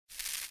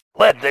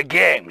Let the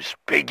games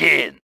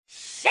begin.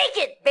 Shake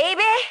it,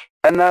 baby!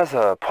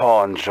 Another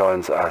pawn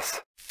joins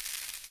us.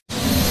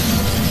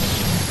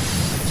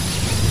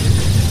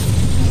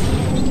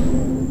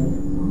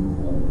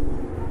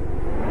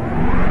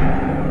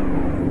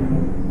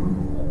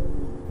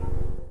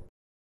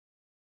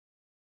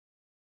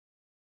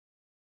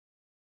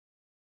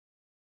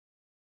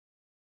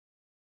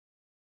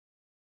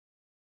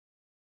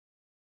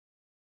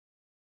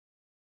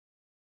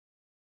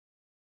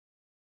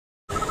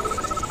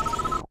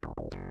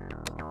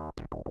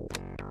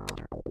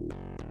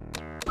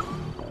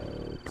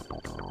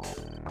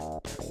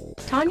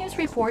 Tanya's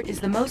report is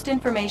the most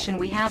information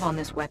we have on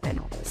this weapon.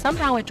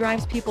 Somehow it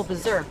drives people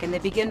berserk and they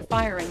begin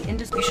firing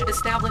into... You should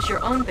establish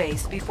your own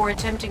base before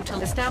attempting to...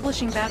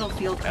 Establishing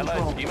battlefield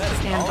control.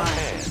 Stand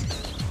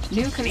by.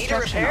 New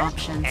construction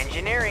options.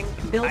 Engineering.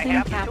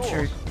 Building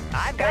captured.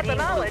 I've got the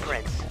knowledge.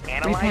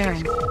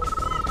 Repairing.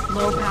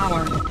 Low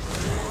power.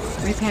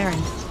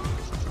 Repairing.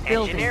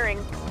 Building.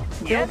 Engineering.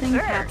 Building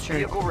captured.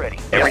 Vehicle ready.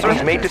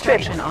 Everything's made to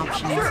fit. Construction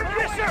options.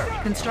 Yes,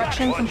 sir.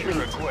 Construction complete.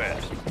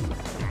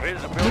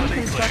 New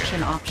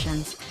construction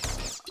options.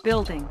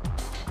 Building.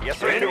 Yes,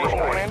 sir.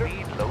 High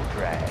speed, low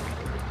drag.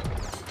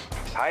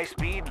 High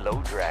speed,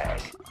 low drag.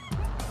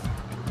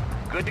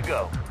 Good to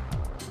go.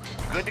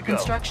 Good to go.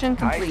 Construction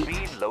complete.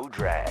 High speed, low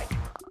drag.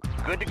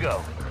 Good to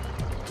go.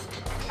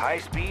 High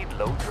speed,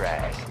 low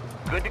drag.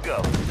 Good to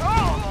go.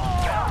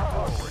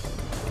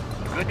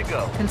 Good to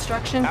go.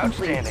 Construction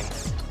complete. Outstanding.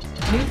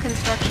 New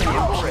construction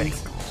Vehicle ready.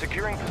 options.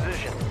 Securing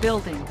position.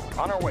 Building.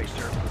 On our way,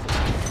 sir.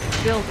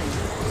 Building.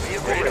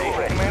 Vehicle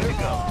ready. Good to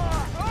go.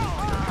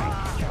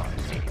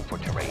 For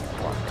terrain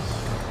flux.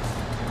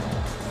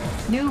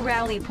 New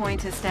rally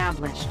point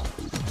established.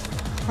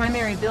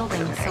 Primary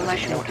building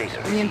selected.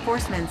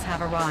 Reinforcements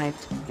have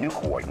arrived. New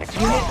coordinates.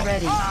 Unit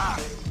ready.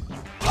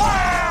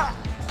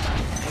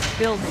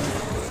 Building.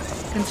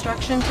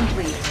 Construction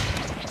complete.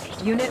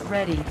 Unit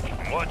ready.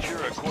 What's your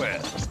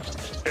request?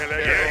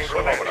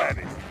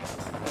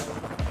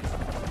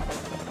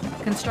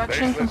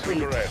 Construction complete.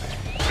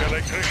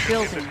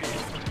 Building.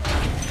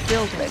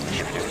 Building.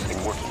 Shifters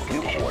in working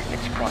condition.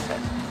 Coordinates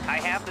processed. I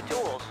have the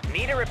tools.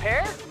 Need a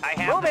repair? I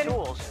have the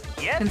tools.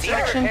 Yes,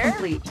 Construction need a repair?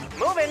 complete.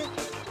 Moving.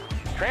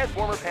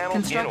 Transformer panel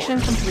Construction in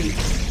order. complete.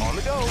 On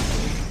the go.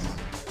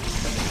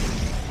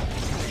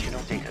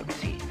 Additional data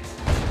received.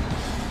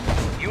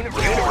 Unit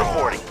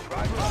reporting.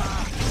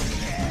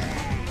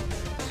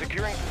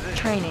 Securing position.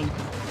 Training.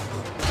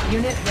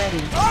 Unit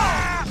ready.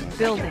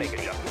 Building.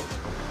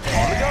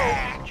 On the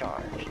go.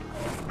 Charged.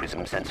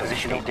 Prism sensor.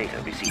 Positional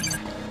data received.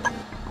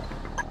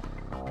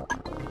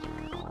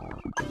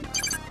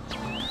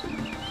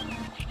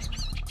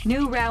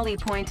 New rally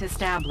point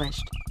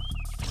established.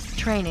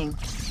 Training.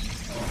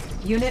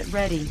 Unit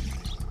ready.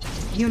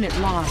 Unit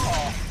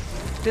lost.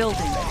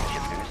 Building.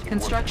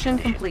 Construction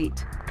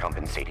complete.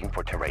 Compensating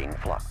for terrain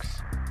flux.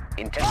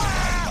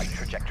 Intensified flight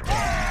trajectory.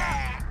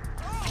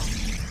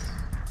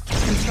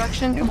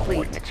 Construction New complete.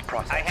 coordinates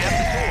processed. I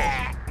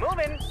have the tools.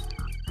 Moving.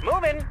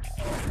 Moving.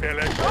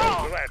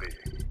 Ready.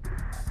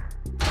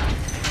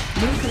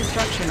 New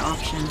construction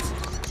options.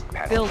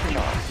 Panel Building.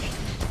 charged.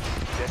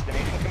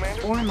 Destination,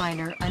 Commander. Ore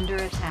miner under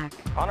attack.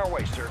 On our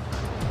way, sir.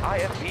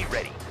 IFV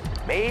ready.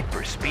 Made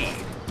for speed.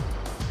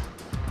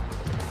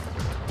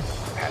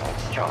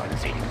 Panels charged.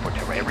 Compensating for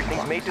terrain Everything's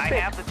flux. made to fit. I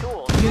have the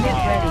tools. Unit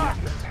ready.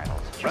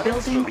 Panels charged.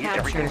 Building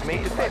Everything's captured.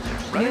 made to fit. New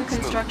Running smooth.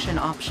 construction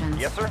options.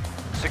 Yes, sir.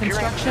 Securing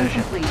Construction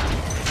position.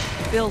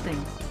 complete.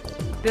 Building.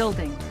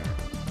 Building.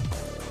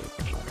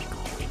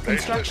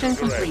 Construction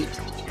complete.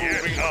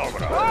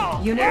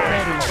 Unit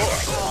ready.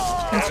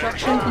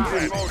 Construction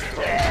complete.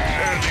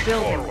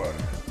 Building.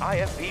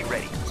 IFV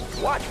ready.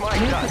 Watch my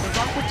New gun.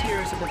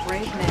 provocateurs of the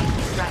brave men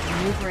strap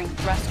maneuvering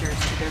thrusters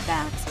to their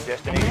backs and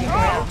Destination then go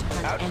out to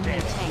command. hunt enemy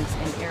Outstanding. tanks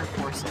and air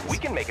forces. We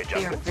can make They are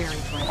adjustments. very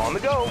brave. On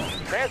the go.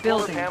 Transformer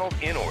Building. panels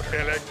in order.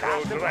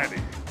 Electrodes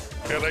ready.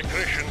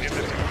 Electrician in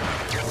the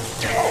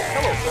Oh,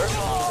 hello, sir.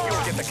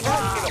 You'll get the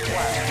cat in a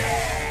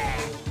flash.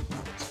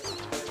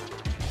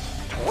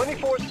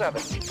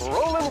 24/7.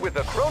 Rolling with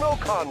the Chrono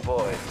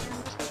convoys.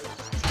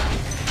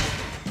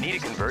 Need a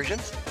conversion?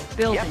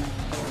 Building.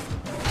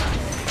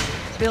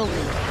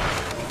 Building.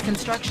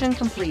 Construction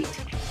complete.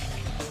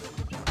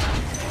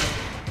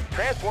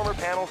 Transformer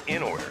panels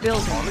in order.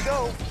 Building. On the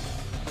go.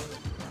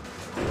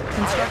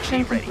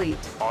 Construction IFV ready. complete.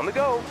 On the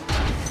go.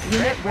 Unit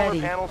Transformer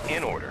ready. panels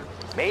in order.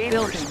 Made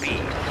Building. for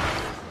speed.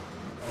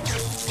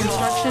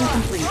 Construction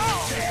complete.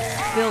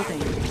 Building.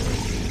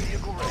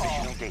 Vehicle ready.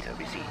 Positional data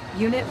received.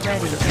 Unit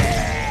ready.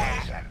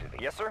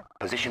 Activate. Yes, sir.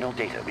 Positional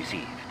data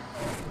received.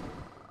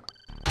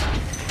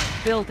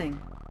 Building.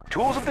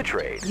 Tools of the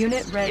trade.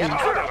 Unit ready.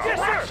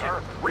 Yes,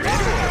 sir. Ready.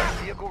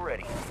 Vehicle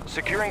ready.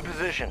 Securing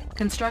position.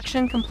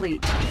 Construction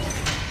complete.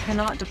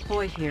 Cannot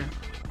deploy here.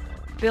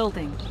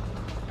 Building.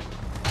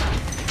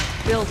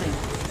 Building.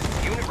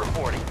 Unit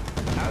reporting.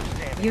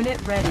 Outstanding. Unit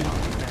ready.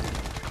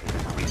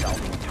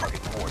 Resolving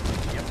target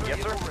coordinates.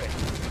 Yes, sir.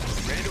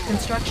 Ready to roll.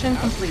 Construction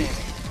complete.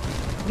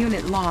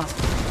 Unit lost.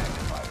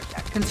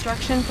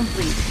 Construction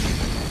complete.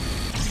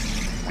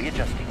 Readjust.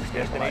 Readjusting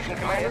Destination,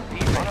 stabilizer.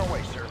 Commander. On our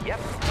way, sir. Yep.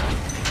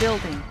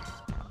 Building.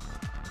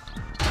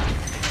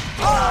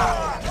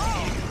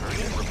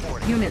 Unit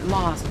reporting. Unit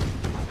lost.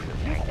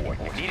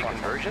 Need a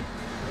conversion?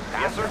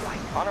 Yes, sir.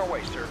 On our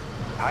way, sir.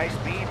 High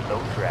speed,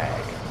 low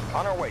drag.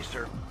 On our way,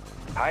 sir.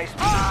 High speed,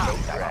 low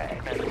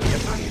drag.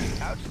 Yes,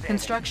 sir. Outstanding.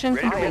 Construction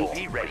Ready to roll.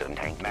 complete. Be ready.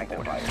 Tank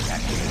magnifier.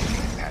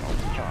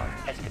 Panels charge.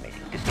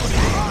 Estimating distortion.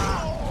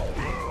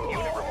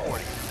 Unit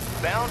reporting.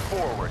 Bound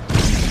forward.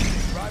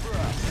 Driver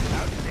up.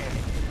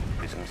 Outstanding.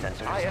 Prism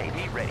sensor IFV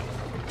stable. ready.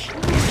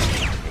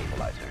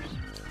 Stabilizers.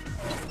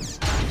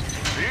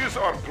 These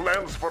are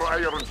plans for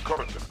Iron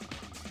Curtain.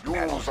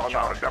 Use on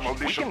our We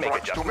demolition can make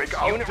trucks to adjustments.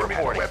 make Unit ultimate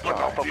reporting. weapon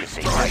of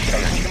Focusing.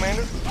 destruction.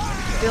 Commander.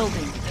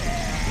 Building.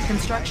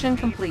 Construction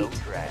complete. Low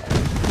drag.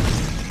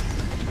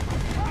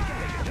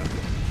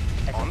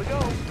 On the go.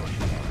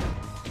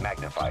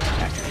 Magnifier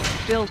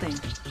activated. Building.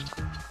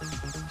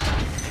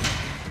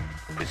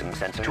 Prism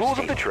sensor Tools of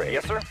stable. the trade.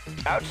 Yes, sir.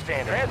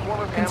 Outstanding.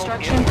 Transformer panel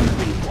Construction in.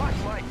 complete. Watch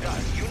light dot.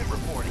 Unit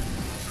reporting.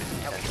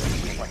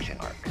 Sensor reflection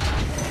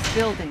arcs.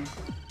 Building.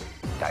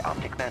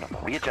 Dioptic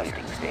manifold.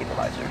 Readjusting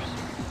stabilizers.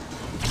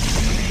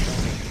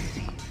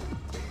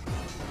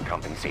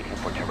 Compensating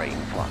for terrain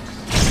flux.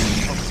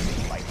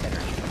 Focusing light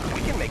energy.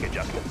 We can make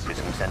adjustments.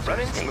 Prism sensor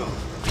Running stable.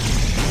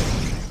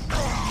 smooth.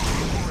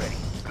 Ready.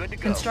 Good to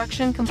go.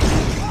 Construction complete.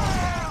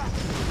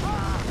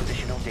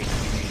 Positional data.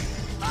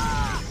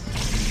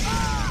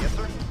 Yes,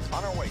 sir.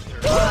 On our way, sir.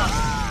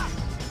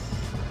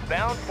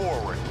 Bound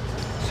forward.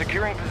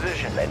 Securing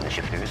position. Lens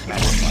shifters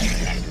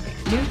magnifier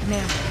activated. New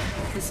commander.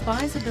 The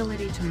spy's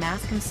ability to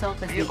mask himself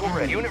as the Vehicle ready.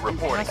 enemy Unit and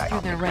reporting. pass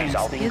through their ranks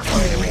Resolving gives him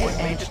Chrono the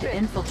coordinates. edge to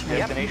infiltrate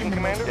Destination, even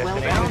the most Commander.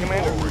 well-bound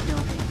Destination, Commander.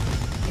 building.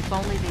 If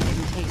only they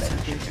didn't taste so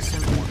good to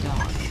serving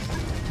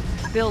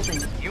dogs.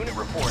 Building. Unit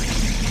reporting.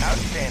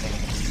 Outstanding.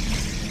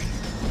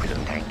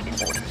 Prism tank in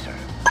order, sir.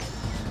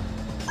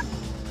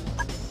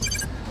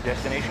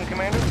 Destination,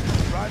 Commander.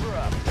 Driver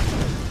up.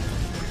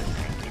 Prism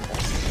tank in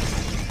order.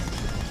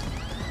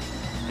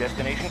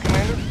 Destination,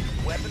 Commander.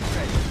 Weapons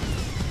ready.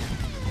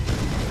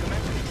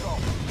 Commencing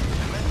assault.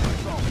 Commencing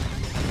assault.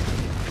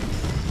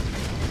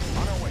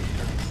 On our way,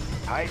 sir.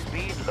 High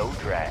speed, low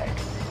drag.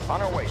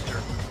 On our way,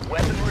 sir.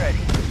 Weapon ready.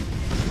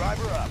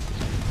 Driver up.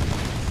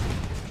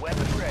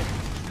 Weapon ready.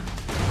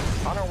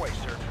 On our way,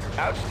 sir.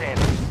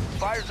 Outstanding.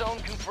 Fire zone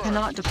confirmed.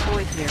 Cannot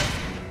deploy here.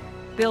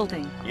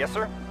 Building. Yes,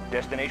 sir.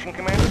 Destination,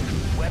 Commander.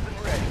 Weapon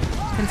ready.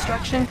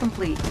 Construction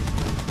complete.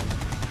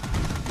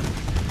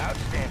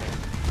 Outstanding.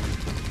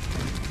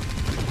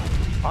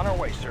 On our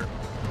way, sir.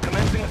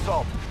 Commencing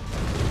assault.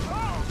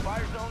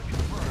 Fire zone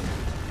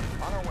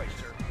confirmed. On our way,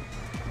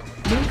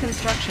 sir. New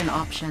construction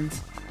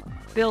options.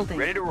 Building.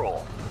 Ready to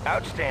roll.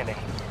 Outstanding.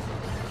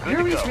 Good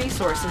to Yuri's go.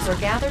 resources are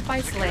gathered by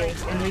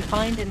slaves and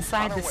refined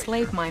inside the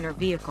slave miner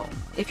vehicle.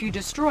 If you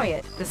destroy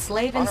it, the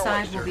slave On our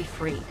way, inside sir. will be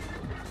free.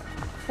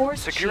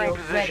 Force Securing shield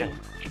position.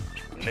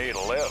 ready. Need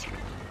a lift.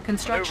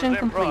 Construction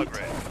complete.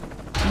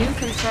 New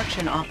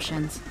construction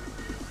options.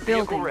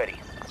 Vehicle Building. ready.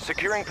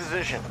 Securing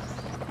position.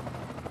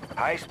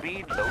 High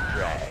speed, low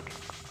drag.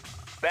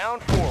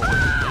 Bound forward.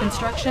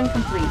 Construction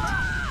complete.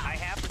 I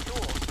have the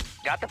tools.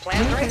 Got the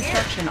plans New right here.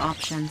 construction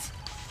options.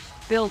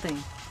 Building.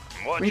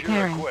 What's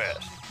Repairing. your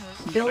request?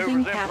 Building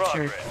Maneuvers in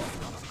captured.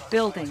 progress.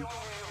 Building.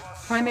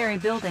 Primary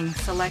building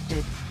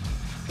selected.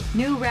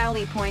 New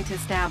rally point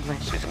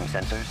established. Prism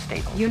sensor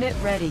stable. Unit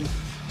ready.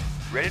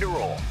 Ready to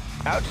roll.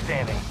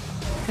 Outstanding.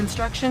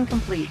 Construction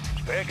complete.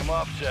 Pick 'em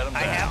up, set 'em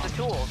down. I have the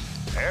tools.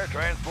 Air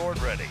transport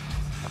ready.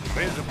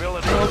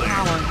 Visibility Low clear.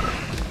 power.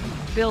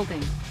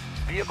 Building.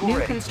 Vehicle New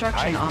ready.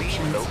 construction High speed,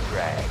 options. low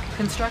drag.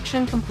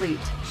 Construction complete.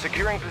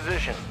 Securing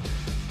position.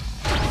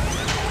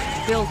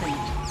 Building.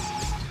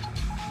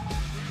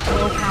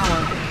 Low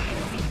power.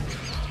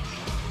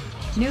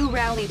 New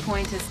rally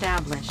point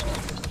established.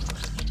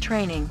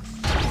 Training.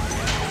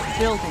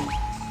 Building.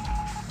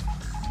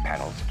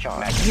 Panels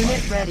charged.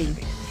 Unit ready.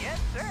 Yes,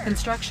 sir.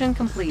 Construction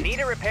complete. Need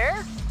a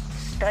repair?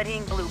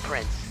 Studying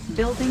blueprints.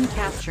 Building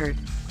captured.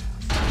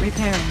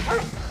 Repairing.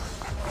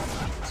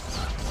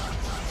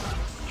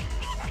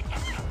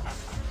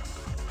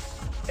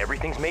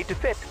 Everything's made to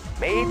fit.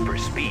 Made for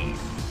speed.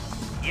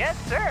 Yes,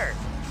 sir.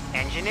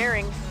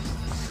 Engineering.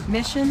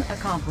 Mission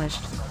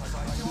accomplished.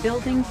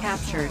 Building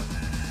captured.